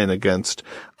line against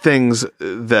things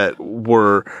that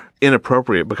were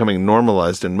inappropriate becoming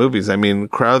normalized in movies. I mean,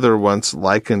 Crowther once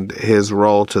likened his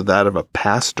role to that of a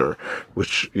pastor,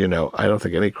 which, I don't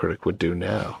think any critic would do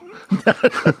now.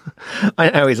 I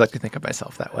always like to think of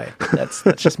myself that way. That's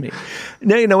just me.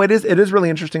 No, it is really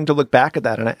interesting to look back at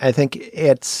that, and I think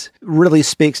it really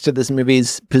speaks to this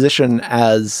movie's position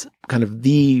as kind of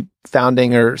the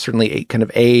founding, or certainly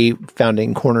a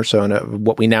founding cornerstone of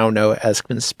what we now know as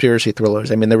conspiracy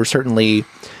thrillers. I mean, there were certainly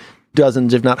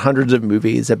dozens, if not hundreds, of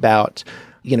movies about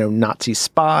Nazi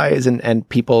spies and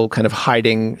people kind of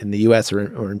hiding in the U.S.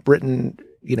 or in Britain.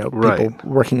 People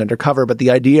working undercover, but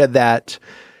the idea that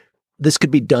this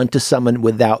could be done to someone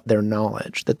without their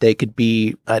knowledge, that they could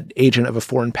be an agent of a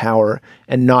foreign power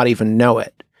and not even know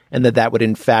it, and that would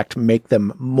in fact make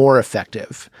them more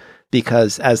effective.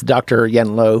 Because as Dr.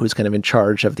 Yen Lo, who's kind of in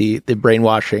charge of the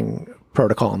brainwashing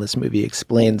protocol in this movie,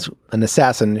 explains, an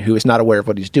assassin who is not aware of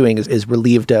what he's doing is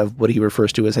relieved of what he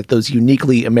refers to as like those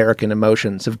uniquely American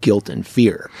emotions of guilt and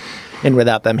fear. And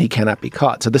without them, he cannot be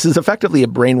caught. So this is effectively a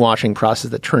brainwashing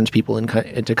process that turns people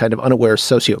into kind of unaware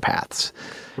sociopaths.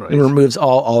 Right. It removes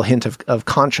all hint of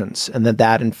conscience, and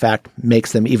that in fact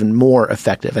makes them even more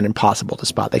effective and impossible to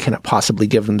spot. They cannot possibly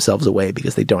give themselves away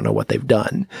because they don't know what they've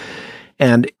done.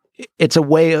 And it's a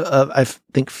way of, I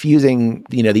think, fusing,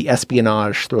 the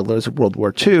espionage thrillers of World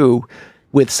War II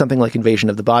with something like Invasion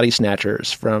of the Body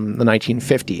Snatchers from the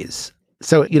 1950s.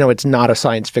 So, it's not a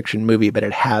science fiction movie, but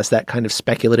it has that kind of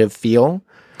speculative feel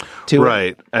to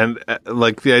it. And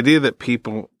like the idea that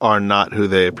people are not who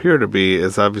they appear to be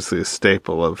is obviously a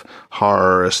staple of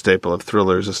horror, a staple of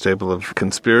thrillers, a staple of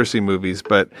conspiracy movies.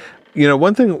 But,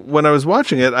 one thing, when I was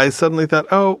watching it, I suddenly thought,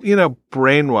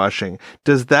 brainwashing.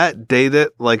 Does that date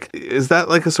it? Like, is that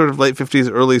like a sort of late 50s,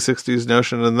 early 60s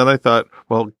notion? And then I thought,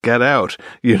 well, Get Out,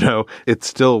 it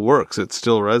still works. It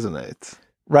still resonates.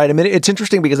 Right. I mean, it's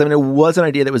interesting because, it was an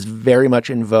idea that was very much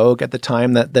in vogue at the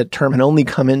time. That term had only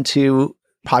come into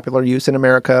popular use in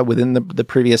America within the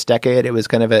previous decade. It was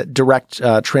kind of a direct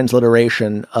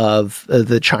transliteration of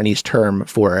the Chinese term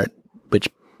for it, which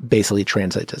basically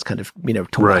translates as kind of,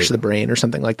 to wash the brain or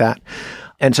something like that.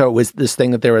 And so it was this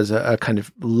thing that there was a kind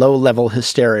of low-level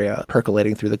hysteria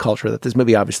percolating through the culture that this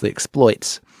movie obviously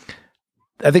exploits.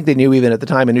 I think they knew even at the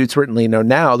time, and you'd certainly know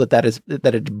now, that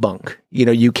it's bunk.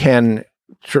 You can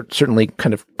certainly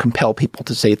kind of compel people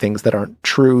to say things that aren't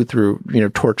true through,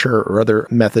 torture or other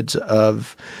methods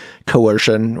of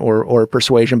coercion or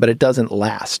persuasion, but it doesn't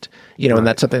last, and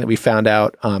that's something that we found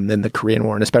out in the Korean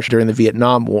War, and especially during the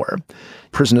Vietnam War.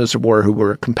 Prisoners of war who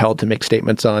were compelled to make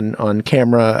statements on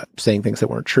camera, saying things that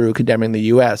weren't true, condemning the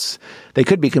U.S., they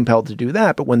could be compelled to do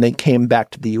that, but when they came back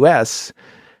to the U.S.,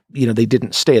 they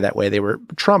didn't stay that way. They were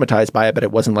traumatized by it, but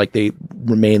it wasn't like they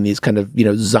remained these kind of,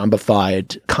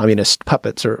 zombified communist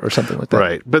puppets or something like that.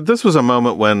 Right. But this was a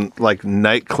moment when like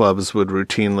nightclubs would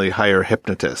routinely hire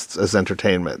hypnotists as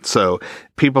entertainment. So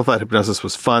people thought hypnosis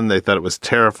was fun. They thought it was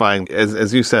terrifying.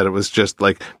 As you said, it was just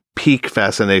like peak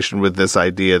fascination with this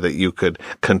idea that you could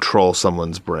control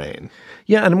someone's brain.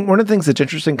 Yeah. And one of the things that's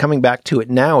interesting coming back to it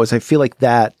now is I feel like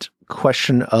that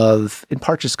question of, in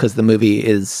part just because the movie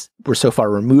we're so far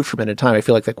removed from it in time, I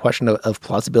feel like the question of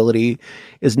plausibility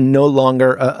is no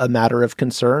longer a matter of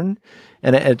concern,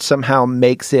 and it somehow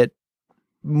makes it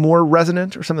more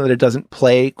resonant, or something that it doesn't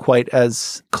play quite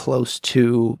as close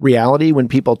to reality when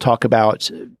people talk about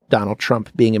Donald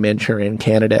Trump being a Manchurian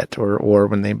candidate, or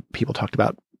when people talked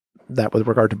about that with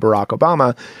regard to Barack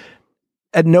Obama.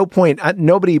 At no point,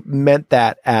 nobody meant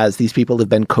that as these people have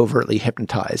been covertly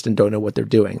hypnotized and don't know what they're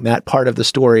doing. That part of the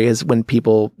story is when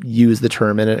people use the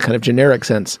term in a kind of generic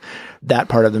sense. That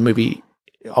part of the movie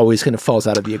always kind of falls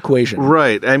out of the equation.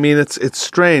 Right. I mean, it's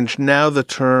strange. Now the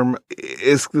term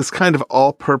is this kind of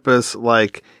all-purpose,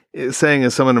 like saying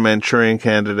is someone a Manchurian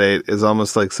candidate is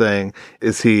almost like saying,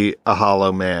 is he a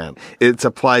hollow man? It's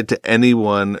applied to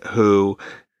anyone who,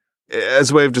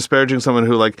 as a way of disparaging someone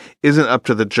who like isn't up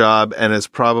to the job and is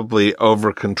probably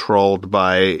over controlled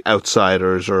by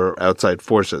outsiders or outside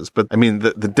forces. But I mean,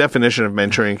 the definition of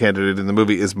Manchurian candidate in the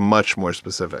movie is much more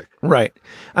specific. Right.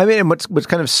 I mean, and what's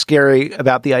kind of scary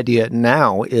about the idea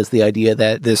now is the idea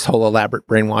that this whole elaborate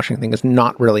brainwashing thing is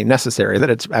not really necessary, that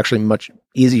it's actually much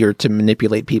easier to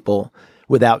manipulate people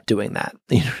without doing that.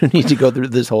 You don't need to go through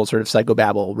this whole sort of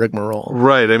psychobabble rigmarole.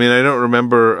 Right. I mean, I don't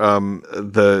remember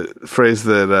the phrase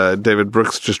that David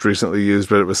Brooks just recently used,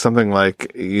 but it was something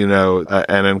like,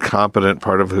 an incompetent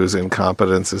part of whose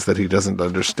incompetence is that he doesn't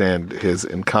understand his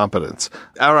incompetence.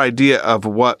 Our idea of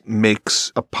what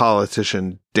makes a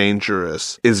politician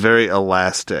dangerous is very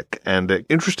elastic, and it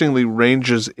interestingly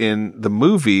ranges in the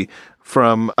movie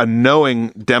from a knowing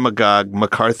demagogue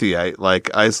McCarthyite like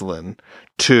Aislinn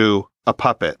to a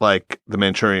puppet like the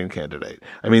Manchurian Candidate.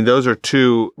 I mean, those are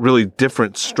two really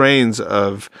different strains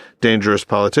of dangerous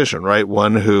politician, right?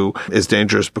 One who is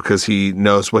dangerous because he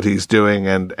knows what he's doing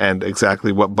and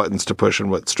exactly what buttons to push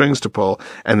and what strings to pull,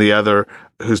 and the other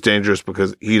who's dangerous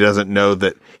because he doesn't know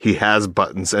that he has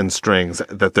buttons and strings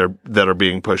that are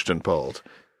being pushed and pulled.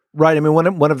 Right. I mean,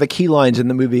 one of the key lines in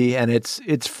the movie, and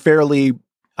it's fairly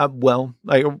I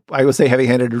would say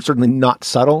heavy-handed or certainly not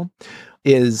subtle,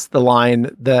 is the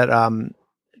line that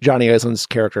Johnny Aislinn's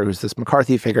character, who's this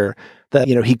McCarthy figure, that,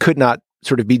 he could not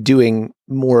sort of be doing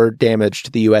more damage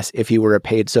to the U.S. if he were a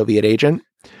paid Soviet agent.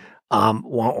 Wah,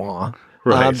 wah.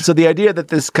 Right. So the idea that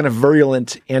this kind of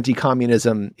virulent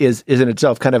anti-communism is in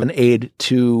itself kind of an aid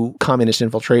to communist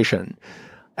infiltration,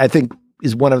 I think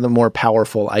is one of the more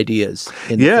powerful ideas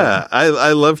in the film.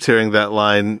 I loved hearing that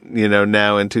line,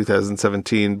 now in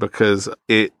 2017, because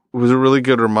it was a really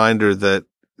good reminder that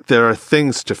there are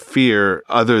things to fear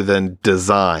other than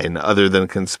design, other than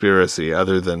conspiracy,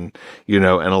 other than, an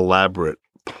elaborate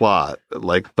plot.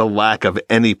 Like the lack of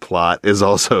any plot is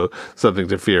also something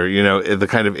to fear. The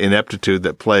kind of ineptitude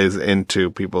that plays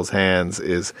into people's hands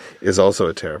is also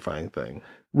a terrifying thing.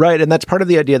 Right. And that's part of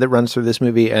the idea that runs through this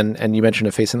movie. And you mentioned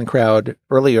A Face in the Crowd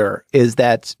earlier, is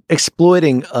that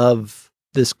exploiting of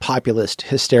this populist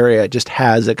hysteria just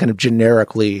has a kind of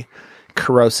generically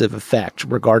corrosive effect,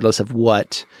 regardless of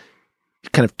what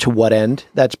to what end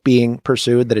that's being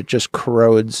pursued, that it just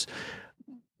corrodes,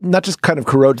 not just kind of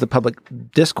corrodes the public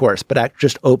discourse, but it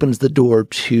just opens the door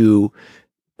to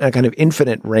a kind of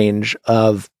infinite range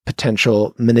of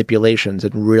potential manipulations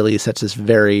and really sets this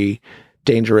very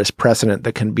dangerous precedent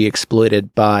that can be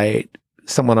exploited by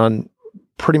someone on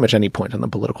pretty much any point on the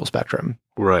political spectrum.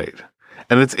 Right.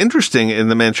 And it's interesting in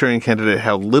the Manchurian Candidate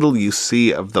how little you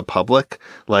see of the public.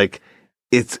 Like,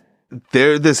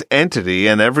 they're this entity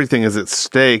and everything is at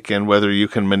stake, and whether you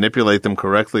can manipulate them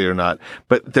correctly or not.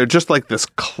 But they're just like this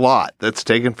clot that's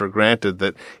taken for granted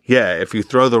that, if you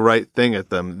throw the right thing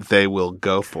at them, they will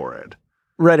go for it.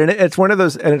 Right. And it's one of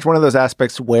those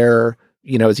aspects where,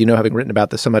 as having written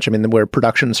about this so much, I mean, where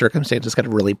production circumstances kind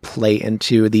of really play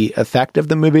into the effect of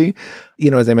the movie.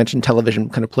 As I mentioned, television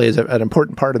kind of plays an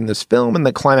important part in this film, and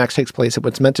the climax takes place at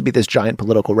what's meant to be this giant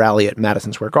political rally at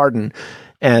Madison Square Garden.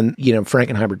 And,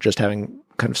 Frankenheimer just having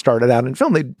kind of started out in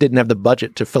film, they didn't have the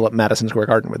budget to fill up Madison Square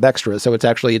Garden with extras. So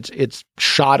it's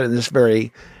shot in this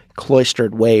very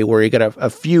cloistered way where you get a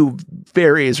few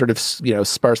very sort of,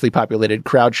 sparsely populated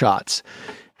crowd shots.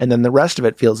 And then the rest of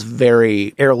it feels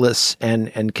very airless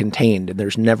and contained. And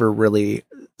there's never really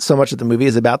so much of the movie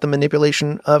is about the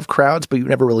manipulation of crowds, but you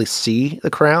never really see the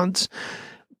crowds.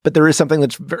 But there is something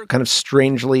that's very kind of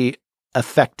strangely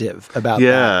effective about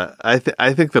that.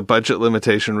 I think the budget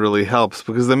limitation really helps,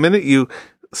 because the minute you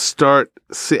start,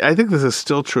 I think this is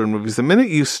still true in movies, the minute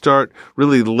you start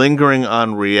really lingering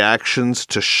on reactions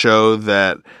to show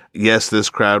that, yes, this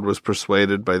crowd was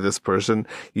persuaded by this person,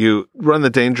 you run the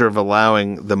danger of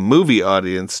allowing the movie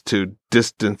audience to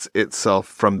distance itself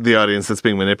from the audience that's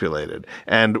being manipulated.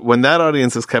 And when that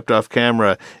audience is kept off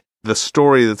camera, the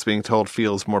story that's being told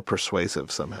feels more persuasive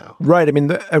somehow. Right. I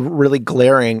mean, a really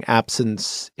glaring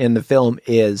absence in the film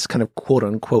is kind of quote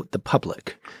unquote the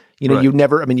public. Right.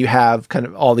 You have kind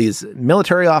of all these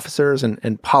military officers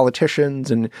and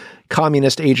politicians and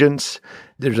communist agents.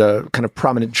 There's a kind of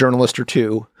prominent journalist or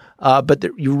two. But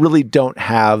you really don't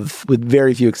have, with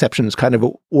very few exceptions, kind of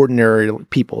ordinary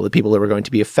people, the people who are going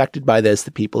to be affected by this,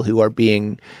 the people who are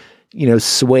being,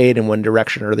 swayed in one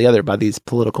direction or the other by these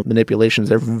political manipulations.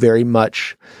 They're very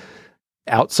much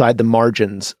outside the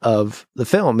margins of the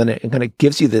film. And it kind of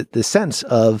gives you the sense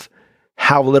of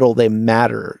how little they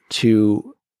matter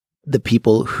to the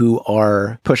people who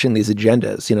are pushing these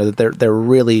agendas, that they're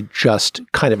really just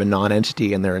kind of a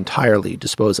non-entity and they're entirely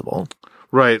disposable.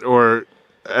 Right. Or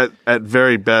at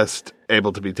very best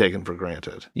able to be taken for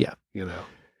granted. Yeah. You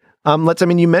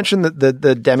mentioned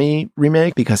the Demme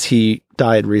remake because he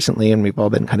died recently, and we've all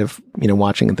been kind of,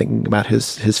 watching and thinking about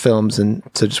his films. And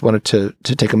so just wanted to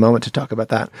take a moment to talk about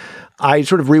that. I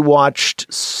sort of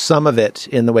rewatched some of it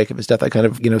in the wake of his death. I kind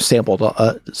of, sampled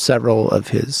several of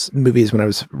his movies when I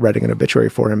was writing an obituary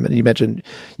for him. And you mentioned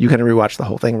you kind of rewatched the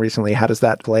whole thing recently. How does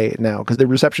that play now? Because the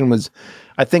reception was,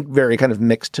 I think, very kind of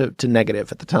mixed to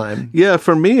negative at the time. Yeah,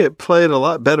 for me, it played a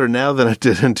lot better now than it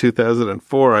did in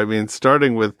 2004. I mean,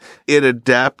 starting with it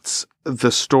adapts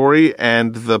the story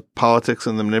and the politics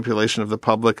and the manipulation of the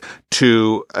public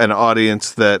to an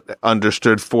audience that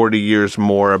understood 40 years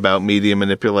more about media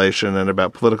manipulation and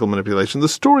about political manipulation. The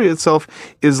story itself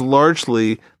is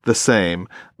largely the same.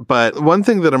 But one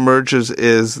thing that emerges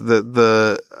is that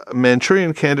the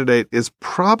Manchurian Candidate is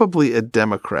probably a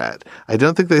Democrat. I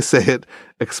don't think they say it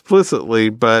explicitly,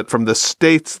 but from the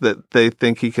states that they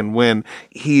think he can win,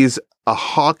 he's a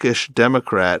hawkish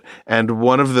Democrat. And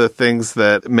one of the things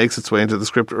that makes its way into the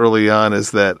script early on is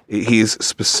that he's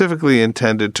specifically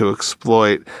intended to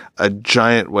exploit a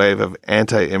giant wave of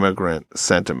anti-immigrant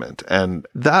sentiment. And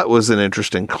that was an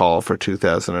interesting call for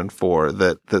 2004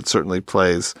 that certainly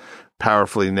plays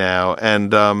powerfully now.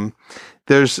 And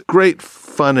there's great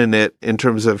fun in it in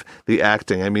terms of the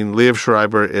acting. I mean, Liev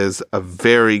Schreiber is a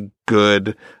very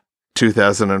good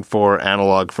 2004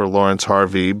 analog for Lawrence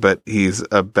Harvey, but he's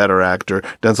a better actor.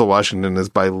 Denzel Washington is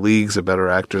by leagues a better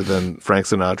actor than Frank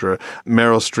Sinatra.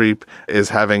 Meryl Streep is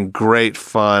having great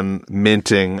fun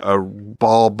minting a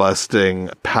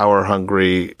ball-busting,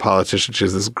 power-hungry politician. She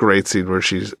has this great scene where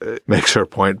she makes her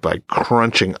point by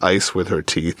crunching ice with her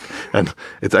teeth. And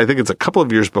I think it's a couple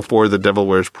of years before The Devil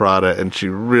Wears Prada, and she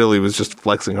really was just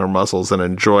flexing her muscles and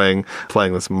enjoying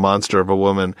playing this monster of a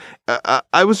woman.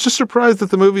 I was just surprised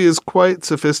that the movie is quite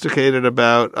sophisticated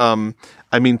about,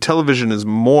 television is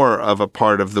more of a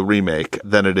part of the remake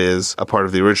than it is a part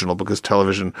of the original, because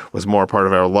television was more a part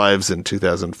of our lives in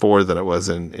 2004 than it was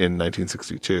in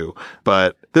 1962.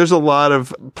 But there's a lot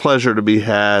of pleasure to be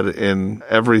had in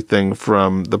everything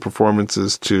from the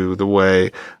performances to the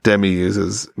way Demi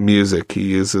uses music. He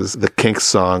uses the Kinks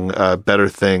song, Better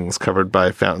Things, covered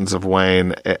by Fountains of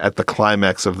Wayne at the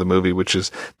climax of the movie, which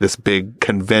is this big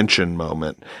convention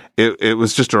moment. It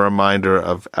was just a reminder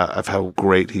of how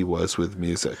great he was with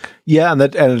music. Yeah, and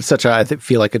it's such I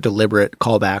feel like a deliberate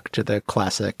callback to the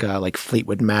classic like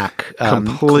Fleetwood Mac.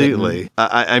 Completely.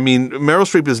 I mean, Meryl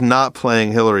Streep is not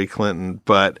playing Hillary Clinton,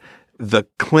 but the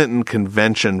Clinton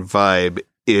convention vibe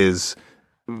is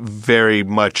very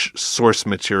much source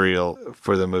material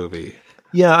for the movie.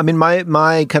 Yeah, I mean,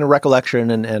 my kind of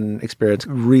recollection and experience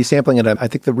resampling it, I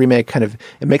think the remake it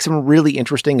makes some really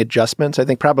interesting adjustments. I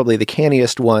think probably the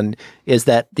canniest one is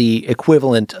that the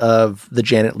equivalent of the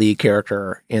Janet Leigh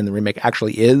character in the remake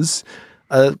actually is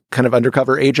a kind of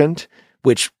undercover agent,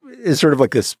 which is sort of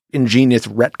like this ingenious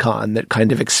retcon that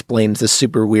kind of explains this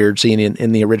super weird scene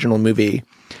in the original movie.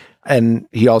 And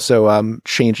he also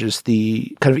changes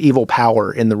the kind of evil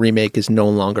power in the remake is no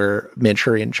longer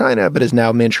Manchurian China, but is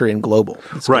now Manchurian Global.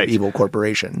 It's right. An evil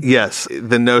corporation. Yes.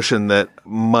 The notion that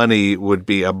money would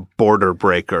be a border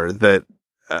breaker, that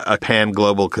a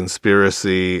pan-global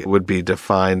conspiracy would be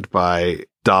defined by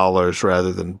dollars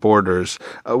rather than borders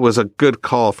was a good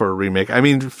call for a remake. I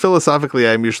mean, philosophically,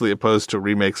 I'm usually opposed to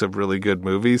remakes of really good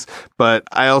movies, but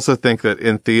I also think that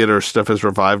in theater, stuff is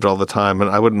revived all the time, and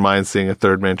I wouldn't mind seeing a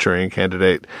third Manchurian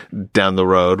Candidate down the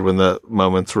road when the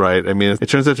moment's right. I mean, it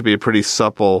turns out to be a pretty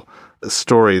supple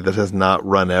story that has not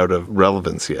run out of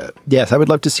relevance yet. Yes, I would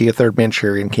love to see a third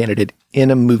Manchurian Candidate in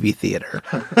a movie theater.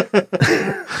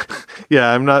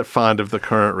 Yeah, I'm not fond of the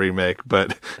current remake,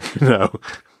 but,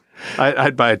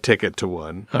 I'd buy a ticket to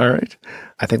one. All right.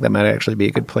 I think that might actually be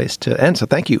a good place to end. So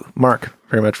thank you, Mark,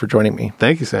 very much for joining me.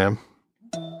 Thank you, Sam.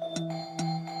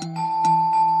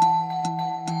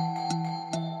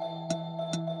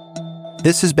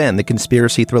 This has been the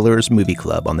Conspiracy Thrillers Movie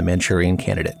Club on The Manchurian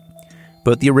Candidate.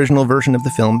 Both the original version of the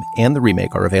film and the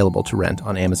remake are available to rent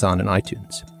on Amazon and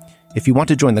iTunes. If you want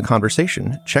to join the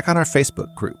conversation, check out our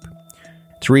Facebook group.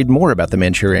 To read more about The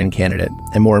Manchurian Candidate,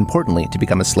 and more importantly, to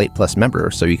become a Slate Plus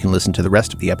member so you can listen to the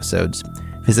rest of the episodes,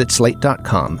 visit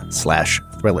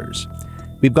slate.com/thrillers.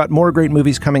 We've got more great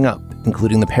movies coming up,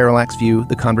 including The Parallax View,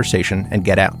 The Conversation, and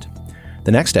Get Out.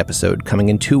 The next episode, coming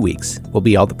in 2 weeks, will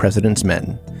be All the President's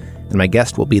Men, and my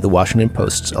guest will be The Washington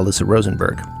Post's Alyssa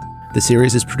Rosenberg. The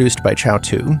series is produced by Chow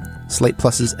Tu. Slate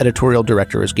Plus's editorial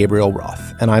director is Gabriel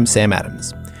Roth, and I'm Sam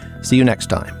Adams. See you next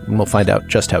time, and we'll find out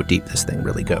just how deep this thing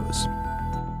really goes.